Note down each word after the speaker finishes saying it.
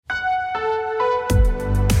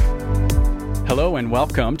Hello and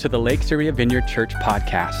welcome to the Lakes Area Vineyard Church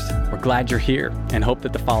podcast. We're glad you're here and hope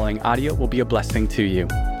that the following audio will be a blessing to you.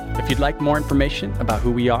 If you'd like more information about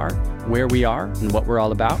who we are, where we are, and what we're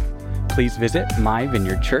all about, please visit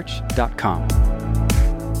myvineyardchurch.com.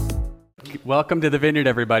 Welcome to the Vineyard,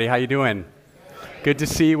 everybody. How you doing? Good to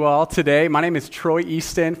see you all today. My name is Troy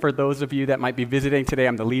Easton. For those of you that might be visiting today,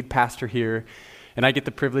 I'm the lead pastor here. And I get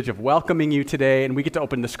the privilege of welcoming you today, and we get to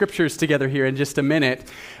open the scriptures together here in just a minute.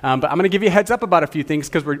 But I'm going to give you a heads up about a few things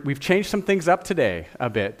because we've changed some things up today a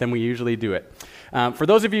bit than we usually do it. For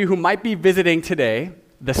those of you who might be visiting today,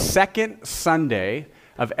 the second Sunday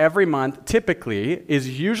of every month typically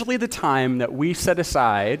is usually the time that we set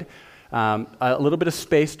aside a little bit of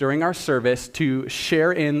space during our service to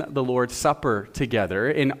share in the Lord's Supper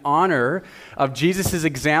together in honor of Jesus'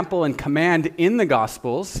 example and command in the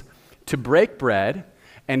Gospels to break bread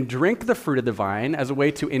and drink the fruit of the vine as a way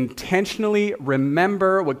to intentionally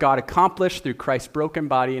remember what God accomplished through Christ's broken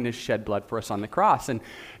body and his shed blood for us on the cross. And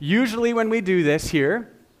usually when we do this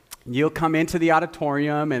here, you'll come into the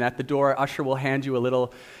auditorium, and at the door, usher will hand you a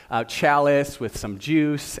little chalice with some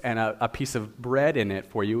juice and a piece of bread in it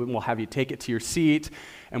for you, and we'll have you take it to your seat,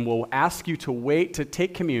 and we'll ask you to wait to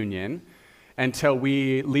take communion until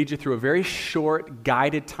we lead you through a very short,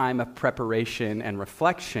 guided time of preparation and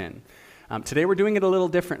reflection. Today we're doing it a little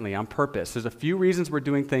differently on purpose. There's a few reasons we're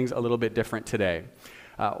doing things a little bit different today.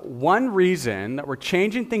 One reason that we're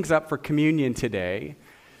changing things up for communion today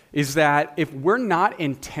is that if we're not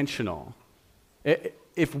intentional,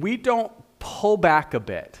 if we don't pull back a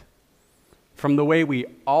bit from the way we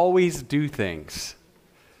always do things,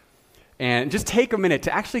 and just take a minute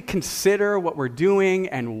to actually consider what we're doing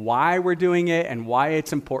and why we're doing it and why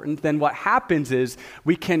it's important, then what happens is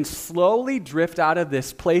we can slowly drift out of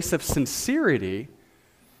this place of sincerity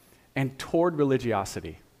and toward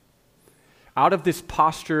religiosity. Out of this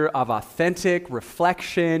posture of authentic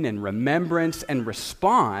reflection and remembrance and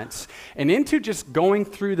response, and into just going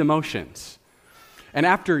through the motions. And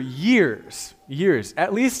after years,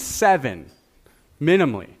 at least 7,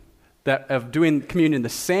 minimally, of doing communion the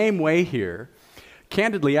same way here,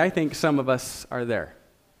 candidly, I think some of us are there.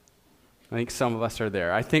 I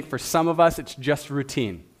think for some of us, it's just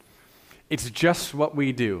routine. It's just what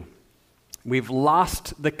we do. We've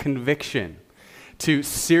lost the conviction to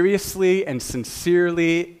seriously and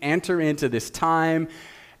sincerely enter into this time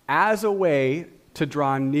as a way to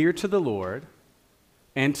draw near to the Lord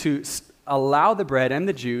and to allow the bread and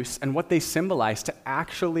the juice and what they symbolize to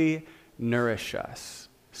actually nourish us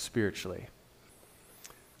spiritually.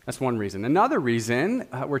 That's one reason. Another reason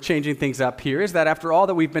we're changing things up here is that after all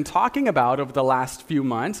that we've been talking about over the last few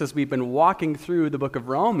months as we've been walking through the book of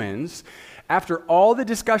Romans, after all the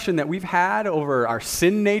discussion that we've had over our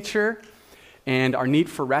sin nature and our need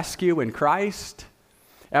for rescue in Christ,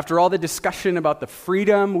 after all the discussion about the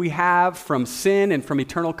freedom we have from sin and from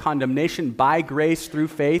eternal condemnation by grace through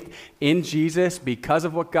faith in Jesus because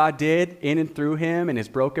of what God did in and through him and his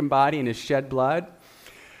broken body and his shed blood,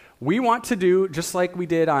 we want to do, just like we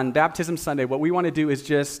did on Baptism Sunday, what we want to do is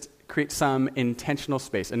just create some intentional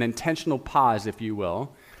space, an intentional pause, if you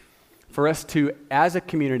will, for us to, as a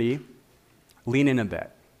community, lean in a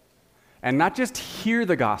bit. And not just hear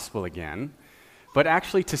the gospel again, but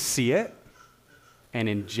actually to see it and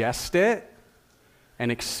ingest it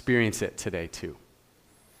and experience it today too.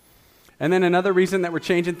 And then another reason that we're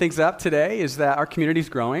changing things up today is that our community is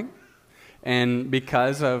growing. And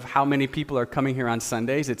because of how many people are coming here on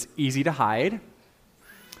Sundays, it's easy to hide.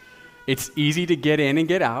 It's easy to get in and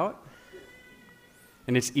get out.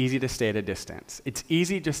 And it's easy to stay at a distance. It's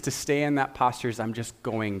easy just to stay in that posture as I'm just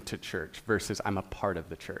going to church versus I'm a part of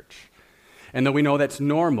the church. And though we know that's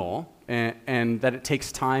normal and that it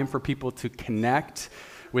takes time for people to connect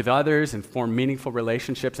with others and form meaningful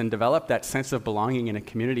relationships and develop that sense of belonging in a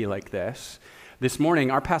community like this morning,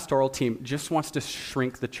 our pastoral team just wants to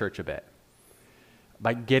shrink the church a bit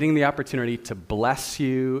by getting the opportunity to bless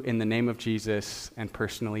you in the name of Jesus and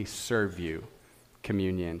personally serve you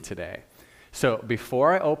communion today. So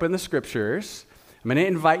before I open the scriptures, I'm going to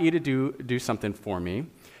invite you to do something for me. I'm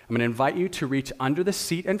going to invite you to reach under the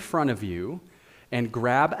seat in front of you and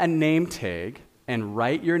grab a name tag and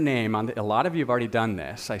write your name on a lot of you have already done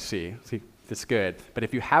this, I see. That's good. But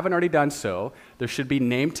if you haven't already done so, there should be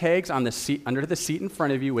name tags on the seat, under the seat in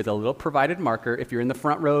front of you with a little provided marker. If you're in the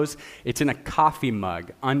front rows, it's in a coffee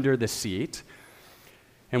mug under the seat.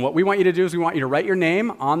 And what we want you to do is we want you to write your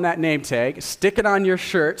name on that name tag, stick it on your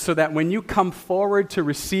shirt so that when you come forward to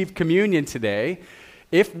receive communion today,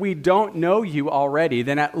 if we don't know you already,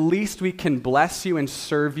 then at least we can bless you and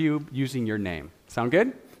serve you using your name. Sound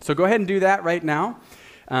good? So go ahead and do that right now.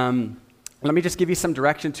 Let me just give you some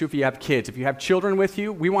direction, too, if you have kids. If you have children with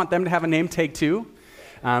you, we want them to have a name tag, too.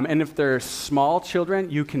 And if they're small children,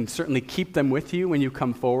 you can certainly keep them with you when you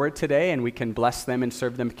come forward today, and we can bless them and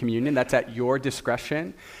serve them communion. That's at your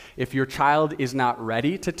discretion. If your child is not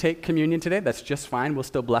ready to take communion today, that's just fine. We'll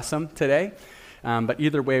still bless them today. But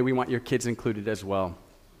either way, we want your kids included as well.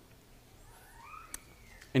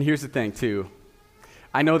 And here's the thing, too.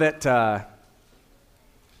 I know that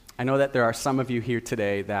there are some of you here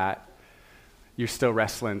today that you're still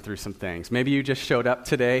wrestling through some things. Maybe you just showed up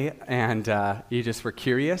today and you just were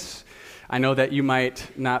curious. I know that you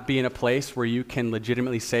might not be in a place where you can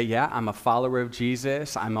legitimately say, yeah, I'm a follower of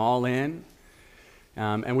Jesus, I'm all in.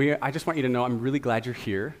 I just want you to know I'm really glad you're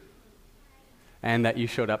here and that you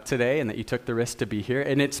showed up today and that you took the risk to be here.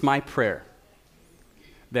 And it's my prayer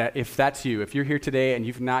that if that's you, if you're here today and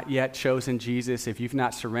you've not yet chosen Jesus, if you've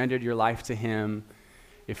not surrendered your life to him,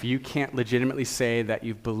 if you can't legitimately say that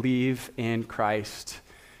you believe in Christ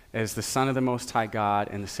as the Son of the Most High God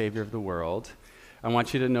and the Savior of the world, I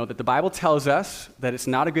want you to know that the Bible tells us that it's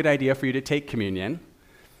not a good idea for you to take communion,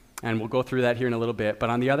 and we'll go through that here in a little bit. But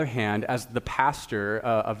on the other hand, as the pastor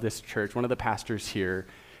of this church, one of the pastors here,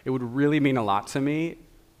 it would really mean a lot to me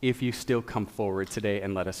if you still come forward today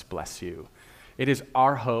and let us bless you. It is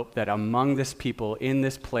our hope that among this people in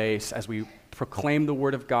this place, as we proclaim the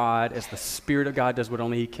Word of God, as the Spirit of God does what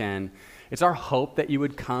only he can, it's our hope that you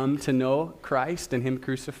would come to know Christ and him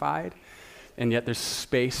crucified, and yet there's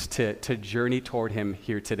space to journey toward him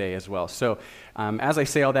here today as well. So as I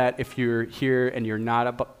say all that, if you're here and you're not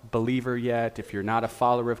a believer yet, if you're not a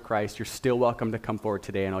follower of Christ, you're still welcome to come forward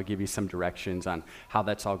today, and I'll give you some directions on how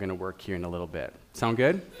that's all going to work here in a little bit. Sound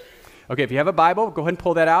good? Okay, if you have a Bible, go ahead and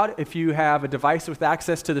pull that out. If you have a device with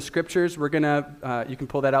access to the scriptures, you can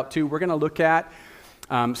pull that out too. We're going to look at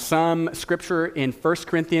some scripture in 1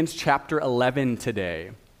 Corinthians chapter 11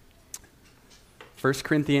 today. 1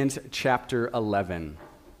 Corinthians chapter 11.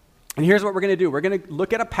 And here's what we're going to do. We're going to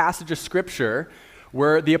look at a passage of scripture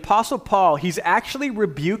where the Apostle Paul, he's actually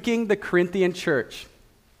rebuking the Corinthian church,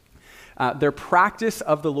 their practice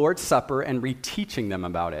of the Lord's Supper, and reteaching them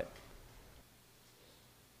about it.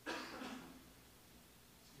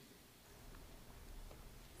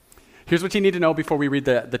 Here's what you need to know before we read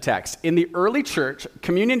the text. In the early church,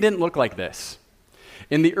 communion didn't look like this.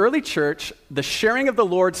 In the early church, the sharing of the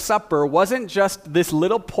Lord's Supper wasn't just this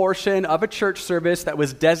little portion of a church service that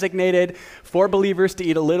was designated for believers to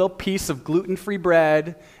eat a little piece of gluten-free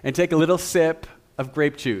bread and take a little sip of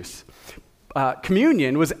grape juice.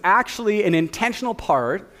 Communion was actually an intentional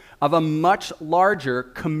part of a much larger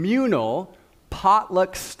communal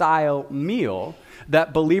potluck-style meal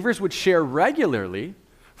that believers would share regularly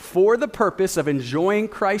for the purpose of enjoying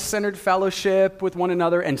Christ-centered fellowship with one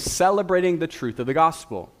another and celebrating the truth of the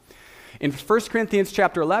gospel. In 1 Corinthians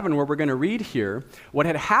chapter 11, where we're going to read here, what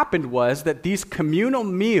had happened was that these communal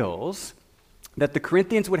meals that the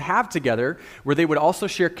Corinthians would have together, where they would also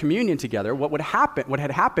share communion together, what had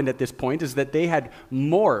happened at this point is that they had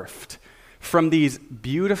morphed from these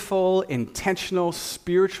beautiful, intentional,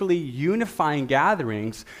 spiritually unifying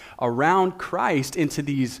gatherings around Christ into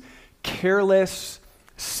these careless,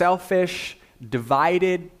 selfish,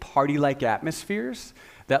 divided, party-like atmospheres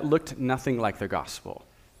that looked nothing like the gospel.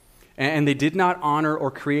 And they did not honor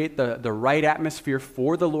or create the right atmosphere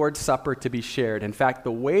for the Lord's Supper to be shared. In fact,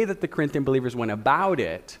 the way that the Corinthian believers went about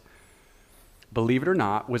it, believe it or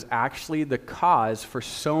not, was actually the cause for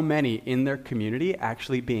so many in their community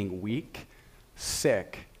actually being weak,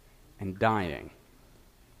 sick, and dying.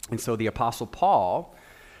 And so the Apostle Paul,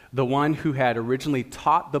 the one who had originally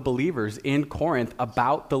taught the believers in Corinth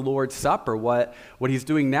about the Lord's Supper, what he's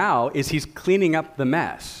doing now is he's cleaning up the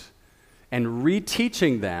mess and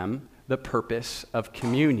reteaching them the purpose of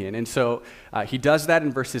communion. And so he does that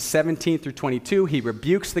in verses 17 through 22. He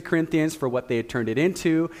rebukes the Corinthians for what they had turned it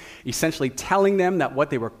into, essentially telling them that what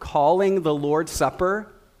they were calling the Lord's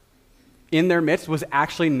Supper in their midst was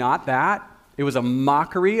actually not that. It was a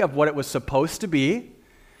mockery of what it was supposed to be,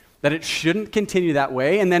 that it shouldn't continue that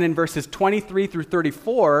way. And then in verses 23 through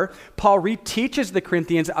 34, Paul reteaches the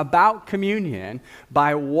Corinthians about communion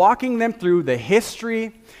by walking them through the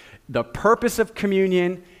history, the purpose of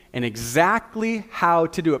communion, and exactly how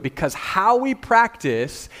to do it. Because how we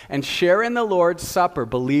practice and share in the Lord's Supper,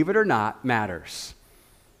 believe it or not, matters.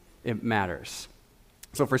 It matters.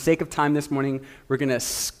 So for sake of time this morning, we're going to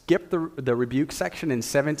skip the rebuke section in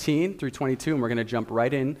 17 through 22, and we're going to jump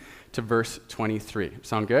right in to verse 23.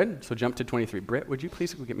 Sound good? So jump to 23. Britt, would you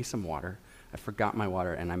please go get me some water? I forgot my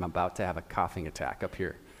water, and I'm about to have a coughing attack up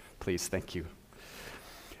here. Please, thank you.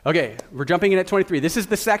 Okay, we're jumping in at 23. This is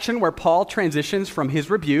the section where Paul transitions from his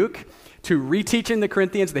rebuke to reteaching the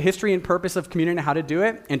Corinthians the history and purpose of communion and how to do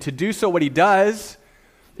it. And to do so, what he does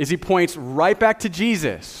is he points right back to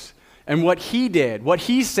Jesus and what he did, what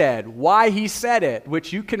he said, why he said it,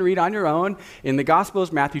 which you can read on your own in the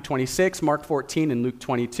Gospels, Matthew 26, Mark 14, and Luke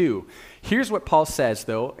 22. Here's what Paul says,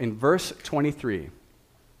 though, in verse 23.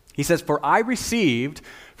 He says, "For I received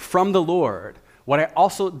from the Lord what I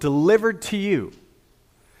also delivered to you,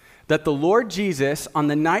 that the Lord Jesus, on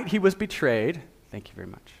the night he was betrayed," thank you very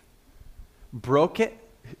much,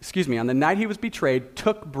 on the night he was betrayed,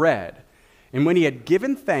 took bread, and when he had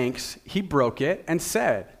given thanks, he broke it and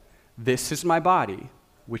said, 'This is my body,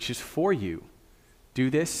 which is for you. Do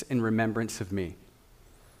this in remembrance of me.'"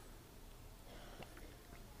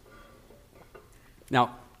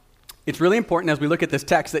 Now, it's really important as we look at this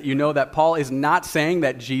text that you know that Paul is not saying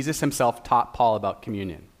that Jesus himself taught Paul about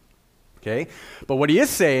communion. Okay? But what he is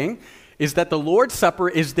saying is that the Lord's Supper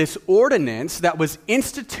is this ordinance that was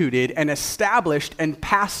instituted and established and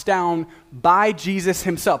passed down by Jesus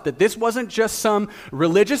himself. That this wasn't just some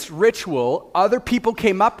religious ritual other people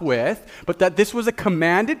came up with, but that this was a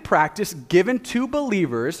commanded practice given to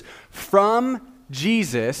believers from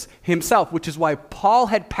Jesus himself, which is why Paul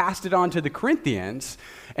had passed it on to the Corinthians,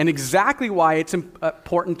 and exactly why it's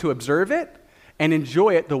important to observe it and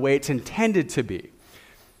enjoy it the way it's intended to be.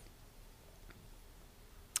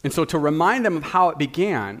 And so to remind them of how it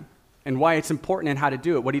began and why it's important and how to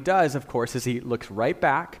do it, what he does, of course, is he looks right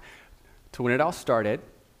back to when it all started,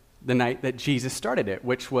 the night that Jesus started it,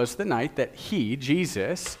 which was the night that he,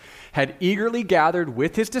 Jesus, had eagerly gathered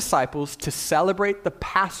with his disciples to celebrate the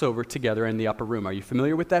Passover together in the upper room. Are you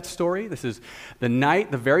familiar with that story? This is the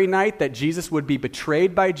very night that Jesus would be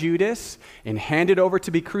betrayed by Judas and handed over to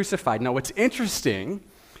be crucified. Now, what's interesting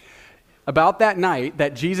about that night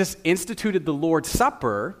that Jesus instituted the Lord's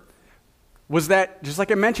Supper was that, just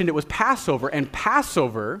like I mentioned, it was Passover, and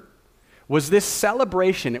Passover was this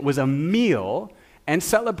celebration. It was a meal and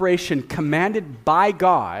celebration commanded by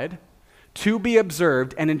God to be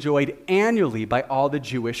observed and enjoyed annually by all the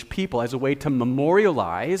Jewish people as a way to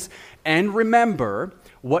memorialize and remember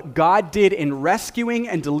what God did in rescuing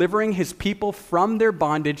and delivering his people from their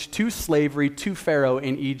bondage to slavery to Pharaoh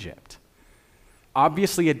in Egypt.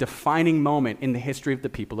 Obviously a defining moment in the history of the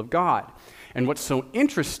people of God. And what's so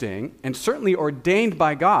interesting, and certainly ordained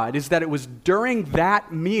by God, is that it was during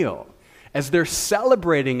that meal, as they're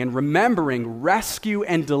celebrating and remembering rescue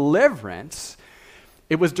and deliverance,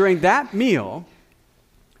 it was during that meal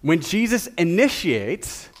when Jesus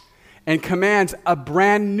initiates and commands a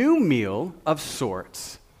brand new meal of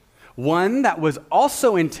sorts, one that was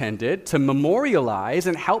also intended to memorialize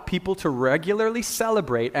and help people to regularly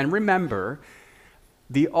celebrate and remember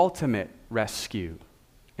the ultimate rescue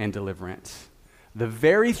and deliverance. The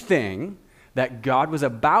very thing that God was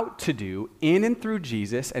about to do in and through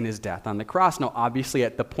Jesus and his death on the cross. Now, obviously,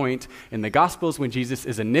 at the point in the Gospels when Jesus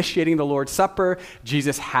is initiating the Lord's Supper,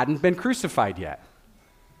 Jesus hadn't been crucified yet.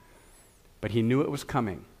 But he knew it was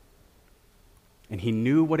coming. And he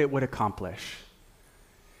knew what it would accomplish.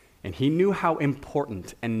 And he knew how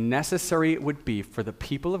important and necessary it would be for the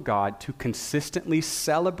people of God to consistently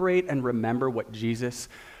celebrate and remember what Jesus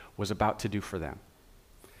was about to do for them,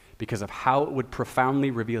 because of how it would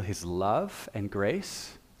profoundly reveal his love and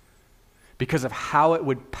grace, because of how it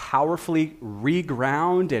would powerfully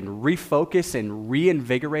reground and refocus and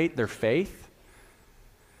reinvigorate their faith,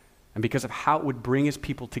 and because of how it would bring his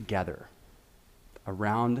people together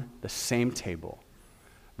around the same table,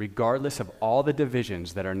 regardless of all the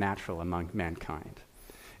divisions that are natural among mankind.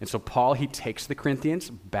 And so Paul, he takes the Corinthians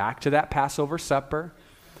back to that Passover supper.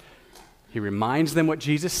 He reminds them what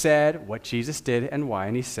Jesus said, what Jesus did, and why.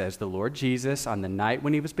 And he says, the Lord Jesus, on the night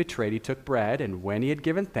when he was betrayed, he took bread, and when he had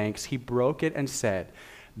given thanks, he broke it and said,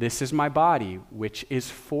 "This is my body, which is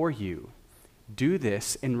for you. Do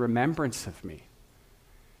this in remembrance of me."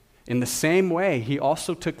 In the same way, he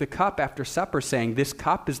also took the cup after supper, saying, "This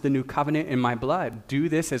cup is the new covenant in my blood. Do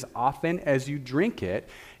this as often as you drink it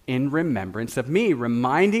in remembrance of me,"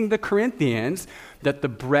 reminding the Corinthians that the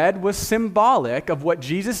bread was symbolic of what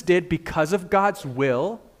Jesus did because of God's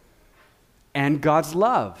will and God's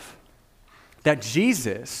love. That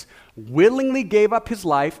Jesus willingly gave up his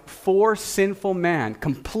life for sinful man,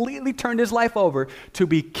 completely turned his life over to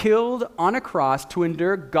be killed on a cross to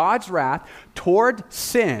endure God's wrath toward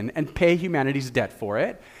sin and pay humanity's debt for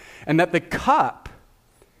it, and that the cup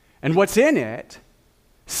and what's in it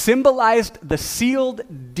symbolized the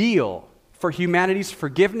sealed deal for humanity's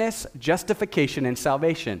forgiveness, justification, and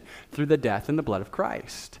salvation through the death and the blood of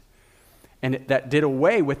Christ. And that did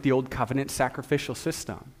away with the old covenant sacrificial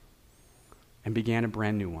system and began a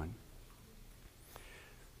brand new one.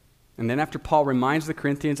 And then after Paul reminds the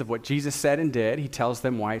Corinthians of what Jesus said and did, he tells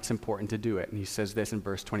them why it's important to do it. And he says this in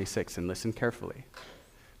verse 26, and listen carefully.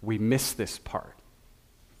 We miss this part.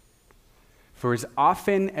 For as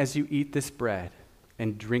often as you eat this bread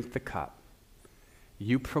and drink the cup,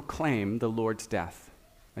 you proclaim the Lord's death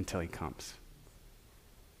until he comes.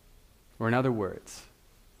 Or in other words,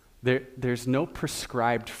 there's no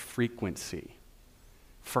prescribed frequency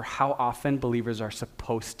for how often believers are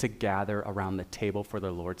supposed to gather around the table for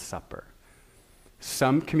the Lord's Supper.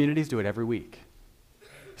 Some communities do it every week.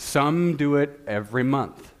 Some do it every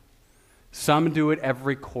month. Some do it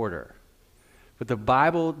every quarter. But the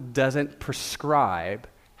Bible doesn't prescribe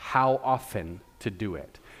how often to do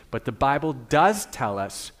it. But the Bible does tell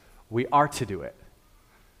us we are to do it.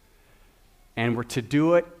 And we're to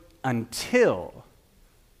do it until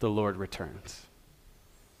the Lord returns.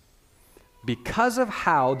 Because of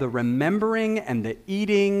how the remembering and the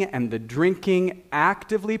eating and the drinking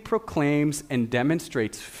actively proclaims and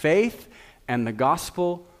demonstrates faith and the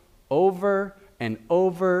gospel over and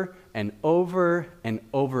over and over and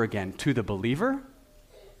over again to the believer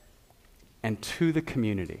and to the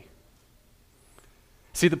community.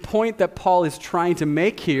 See, the point that Paul is trying to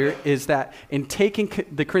make here is that in taking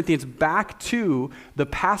the Corinthians back to the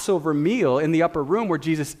Passover meal in the upper room where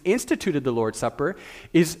Jesus instituted the Lord's Supper,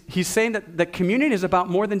 he's saying that communion is about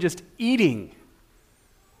more than just eating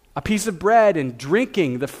a piece of bread and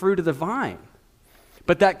drinking the fruit of the vine.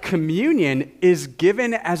 But that communion is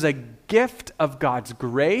given as a gift of God's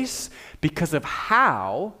grace because of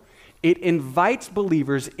how it invites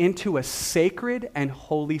believers into a sacred and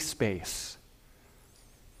holy space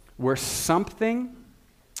where something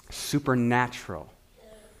supernatural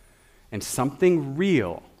and something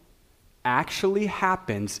real actually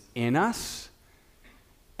happens in us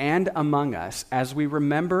and among us as we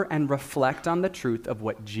remember and reflect on the truth of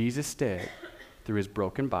what Jesus did through his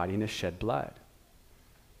broken body and his shed blood.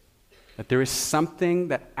 That there is something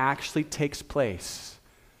that actually takes place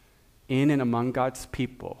in and among God's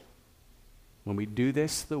people when we do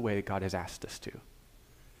this the way that God has asked us to.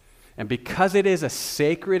 And because it is a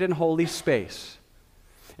sacred and holy space,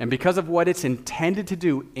 and because of what it's intended to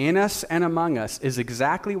do in us and among us, is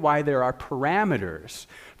exactly why there are parameters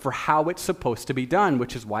for how it's supposed to be done,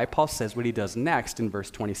 which is why Paul says what he does next in verse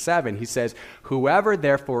 27. He says, "Whoever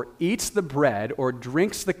therefore eats the bread or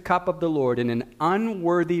drinks the cup of the Lord in an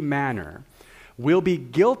unworthy manner will be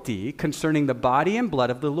guilty concerning the body and blood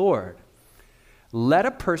of the Lord. Let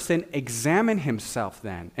a person examine himself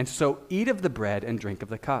then, and so eat of the bread and drink of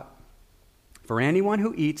the cup. For anyone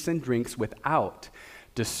who eats and drinks without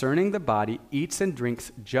discerning the body eats and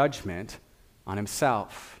drinks judgment on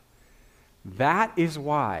himself. That is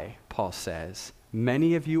why," Paul says,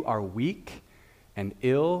 "many of you are weak and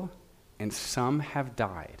ill, and some have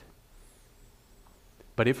died.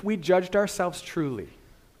 But if we judged ourselves truly,"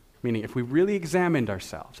 meaning if we really examined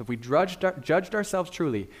ourselves, if we judged ourselves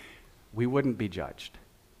truly, we wouldn't be judged.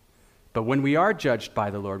 But when we are judged by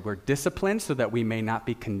the Lord, we're disciplined so that we may not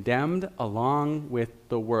be condemned along with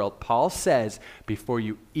the world. Paul says, before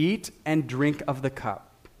you eat and drink of the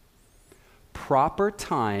cup, proper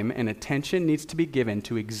time and attention needs to be given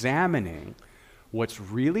to examining what's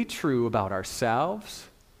really true about ourselves,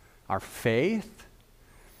 our faith,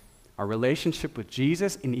 our relationship with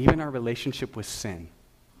Jesus, and even our relationship with sin.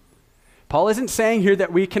 Paul isn't saying here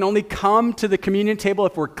that we can only come to the communion table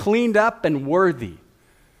if we're cleaned up and worthy.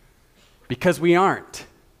 Because we aren't.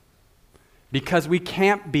 Because we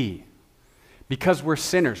can't be. Because we're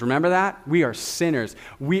sinners. Remember that? We are sinners.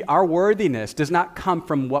 Our worthiness does not come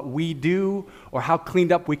from what we do or how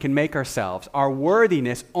cleaned up we can make ourselves. Our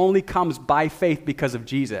worthiness only comes by faith because of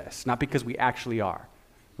Jesus, not because we actually are.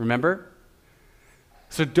 Remember?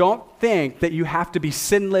 So don't think that you have to be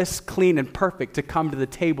sinless, clean, and perfect to come to the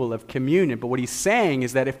table of communion. But what he's saying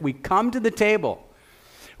is that if we come to the table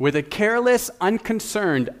with a careless,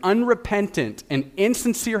 unconcerned, unrepentant, and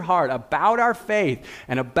insincere heart about our faith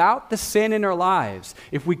and about the sin in our lives,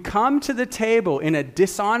 if we come to the table in a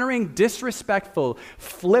dishonoring, disrespectful,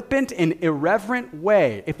 flippant, and irreverent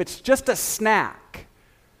way, if it's just a snack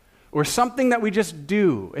or something that we just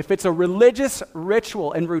do, if it's a religious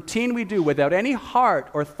ritual and routine we do without any heart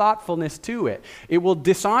or thoughtfulness to it, it will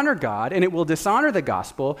dishonor God and it will dishonor the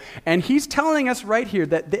gospel. And he's telling us right here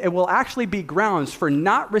that it will actually be grounds for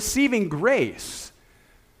not receiving grace,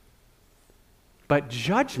 but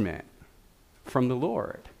judgment from the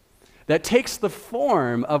Lord that takes the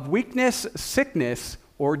form of weakness, sickness,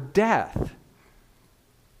 or death.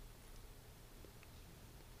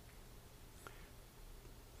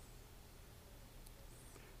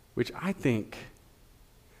 Which I think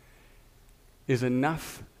is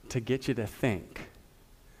enough to get you to think,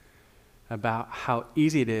 about how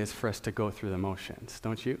easy it is for us to go through the motions,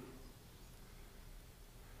 don't you?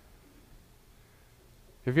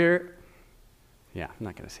 I'm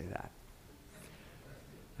not going to say that.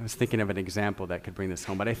 I was thinking of an example that could bring this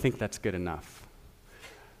home, but I think that's good enough.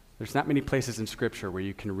 There's not many places in Scripture where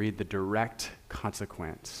you can read the direct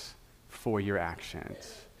consequence for your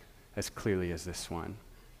actions as clearly as this one.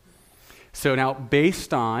 So now,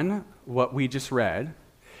 based on what we just read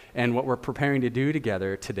and what we're preparing to do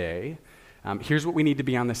together today, here's what we need to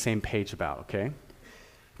be on the same page about, okay?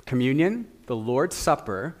 Communion, the Lord's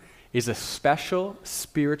Supper, is a special,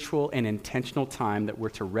 spiritual, and intentional time that we're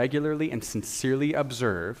to regularly and sincerely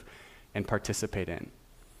observe and participate in.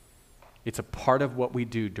 It's a part of what we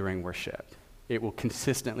do during worship. It will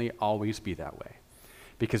consistently always be that way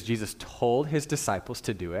because Jesus told his disciples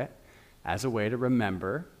to do it as a way to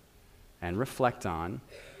remember and reflect on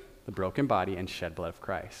the broken body and shed blood of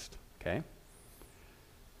Christ, okay?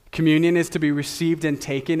 Communion is to be received and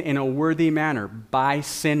taken in a worthy manner by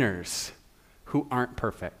sinners who aren't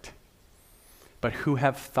perfect, but who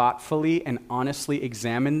have thoughtfully and honestly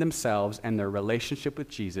examined themselves and their relationship with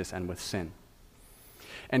Jesus and with sin.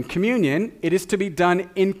 And communion, it is to be done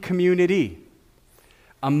in community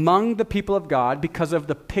among the people of God because of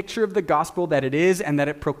the picture of the gospel that it is and that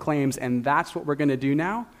it proclaims, and that's what we're going to do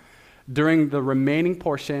now during the remaining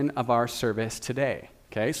portion of our service today.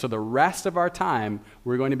 Okay, so the rest of our time,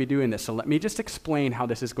 we're going to be doing this. So let me just explain how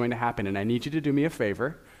this is going to happen, and I need you to do me a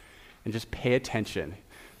favor and just pay attention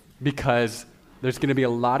because there's going to be a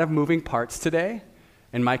lot of moving parts today,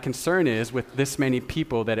 and my concern is with this many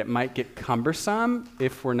people that it might get cumbersome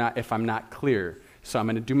if I'm not clear. So I'm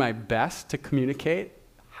going to do my best to communicate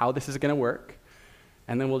how this is going to work,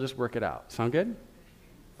 and then we'll just work it out. Sound good?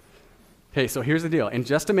 Okay, so here's the deal. In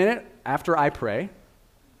just a minute, after I pray,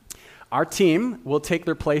 our team will take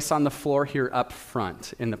their place on the floor here up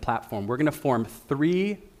front in the platform. We're going to form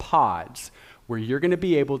 3 pods where you're going to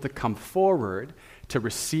be able to come forward to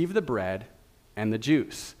receive the bread and the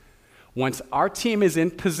juice. Once our team is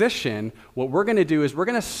in position, what we're going to do is we're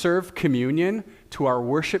going to serve communion to our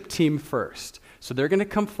worship team first. So they're going to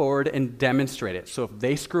come forward and demonstrate it. So if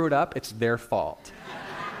they screw it up, it's their fault.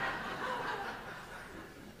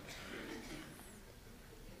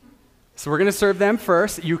 So we're going to serve them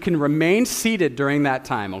first. You can remain seated during that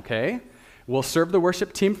time, okay? We'll serve the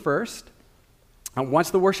worship team first. And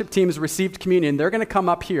once the worship team has received communion, they're going to come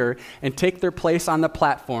up here and take their place on the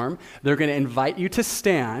platform. They're going to invite you to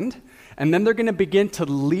stand, and then they're going to begin to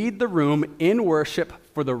lead the room in worship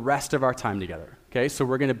for the rest of our time together, okay? So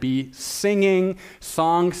we're going to be singing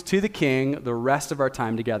songs to the King the rest of our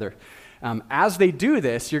time together. As they do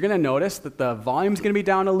this, you're going to notice that the volume's going to be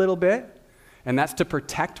down a little bit, and that's to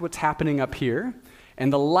protect what's happening up here.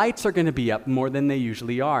 And the lights are going to be up more than they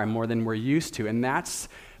usually are, more than we're used to. And that's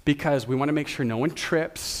because we want to make sure no one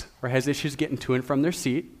trips or has issues getting to and from their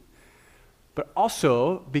seat, but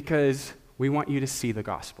also because we want you to see the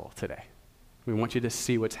gospel today. We want you to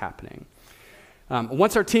see what's happening.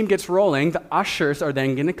 Once our team gets rolling, the ushers are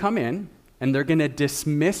then going to come in, and they're going to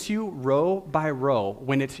dismiss you row by row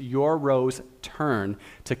when it's your row's turn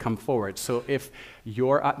to come forward. So if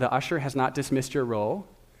the usher has not dismissed your row,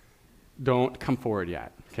 don't come forward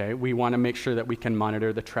yet, okay? We want to make sure that we can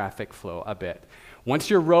monitor the traffic flow a bit. Once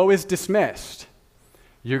your row is dismissed,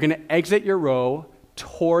 you're going to exit your row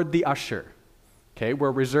toward the usher, okay?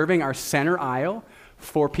 We're reserving our center aisle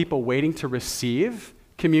for people waiting to receive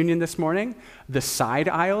communion this morning. The side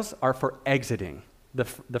aisles are for exiting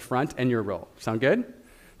the front and your row. Sound good?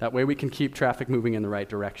 That way we can keep traffic moving in the right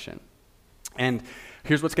direction. And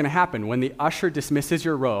here's what's going to happen. When the usher dismisses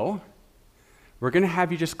your row, we're going to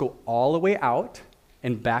have you just go all the way out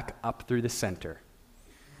and back up through the center.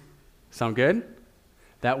 Sound good?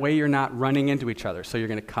 That way you're not running into each other. So you're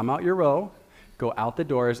going to come out your row, go out the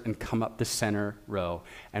doors, and come up the center row.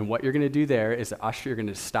 And what you're going to do there is you're going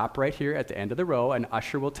to stop right here at the end of the row, and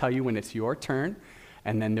usher will tell you when it's your turn,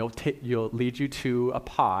 and then you'll lead you to a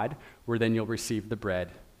pod where then you'll receive the bread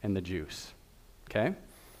and the juice. Okay?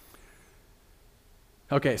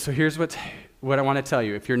 Okay, so here's what I want to tell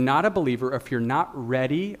you. If you're not a believer, or if you're not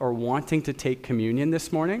ready or wanting to take communion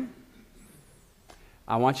this morning,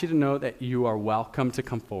 I want you to know that you are welcome to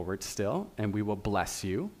come forward still, and we will bless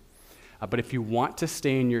you. But if you want to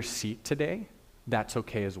stay in your seat today, that's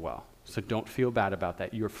okay as well. So don't feel bad about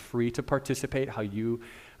that. You're free to participate how you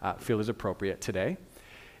feel is appropriate today.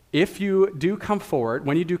 If you do come forward,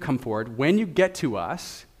 when you get to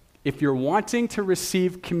us, if you're wanting to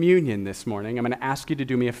receive communion this morning, I'm going to ask you to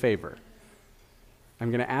do me a favor.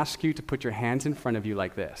 I'm going to ask you to put your hands in front of you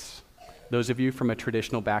like this. Those of you from a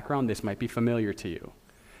traditional background, this might be familiar to you.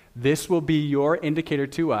 This will be your indicator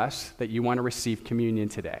to us that you want to receive communion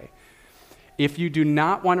today. If you do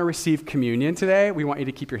not want to receive communion today, we want you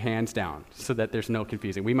to keep your hands down so that there's no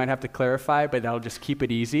confusion. We might have to clarify, but that'll just keep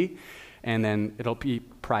it easy, and then it'll be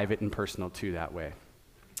private and personal too that way.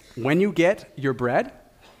 When you get your bread,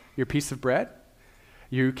 your piece of bread,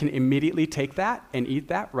 you can immediately take that and eat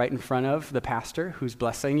that right in front of the pastor who's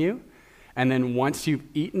blessing you. And then once you've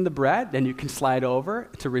eaten the bread, then you can slide over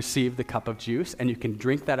to receive the cup of juice, and you can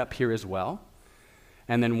drink that up here as well.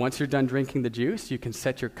 And then once you're done drinking the juice, you can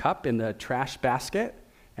set your cup in the trash basket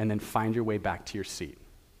and then find your way back to your seat.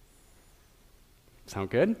 Sound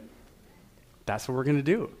good? That's what we're going to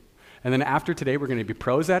do. And then after today, we're going to be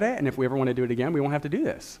pros at it, and if we ever want to do it again, we won't have to do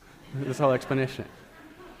this whole explanation.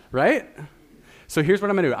 Right? So here's what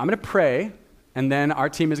I'm going to do. I'm going to pray, and then our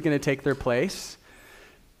team is going to take their place,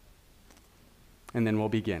 and then we'll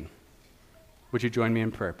begin. Would you join me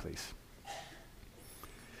in prayer, please?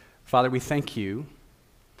 Father, we thank you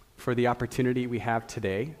for the opportunity we have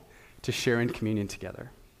today to share in communion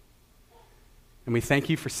together. And we thank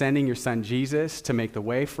you for sending your son Jesus to make the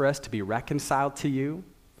way for us to be reconciled to you.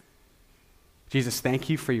 Jesus, thank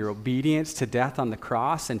you for your obedience to death on the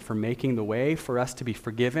cross and for making the way for us to be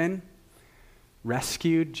forgiven,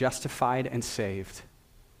 rescued, justified, and saved.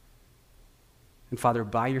 And Father,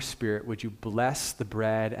 by your Spirit, would you bless the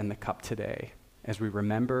bread and the cup today as we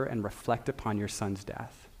remember and reflect upon your son's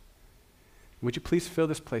death? Would you please fill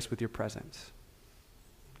this place with your presence?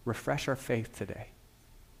 Refresh our faith today.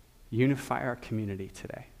 Unify our community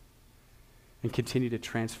today. And continue to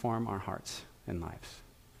transform our hearts and lives.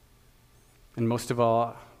 And most of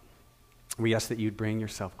all, we ask that you'd bring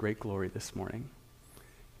yourself great glory this morning.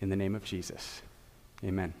 In the name of Jesus,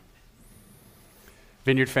 amen.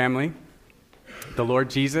 Vineyard family, the Lord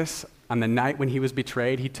Jesus, on the night when he was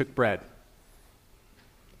betrayed, he took bread.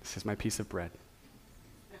 This is my piece of bread.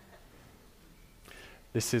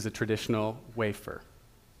 This is a traditional wafer.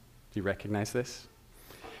 Do you recognize this?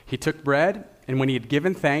 He took bread, and when he had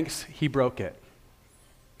given thanks, he broke it.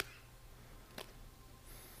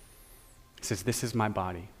 He says, "This is my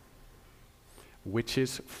body, which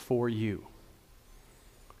is for you.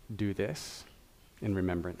 Do this in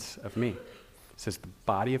remembrance of me." It says, the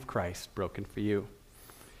body of Christ broken for you.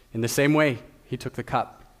 In the same way, he took the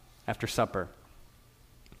cup after supper.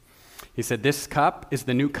 He said, "This cup is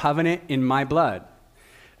the new covenant in my blood.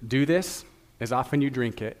 Do this as often you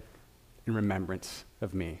drink it in remembrance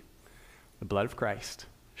of me." The blood of Christ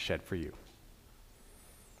shed for you.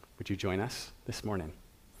 Would you join us this morning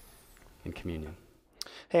in communion?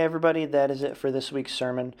 Hey everybody, that is it for this week's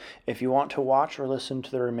sermon. If you want to watch or listen to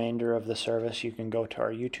the remainder of the service, you can go to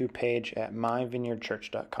our YouTube page at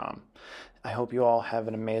myvineyardchurch.com. I hope you all have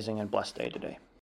an amazing and blessed day today.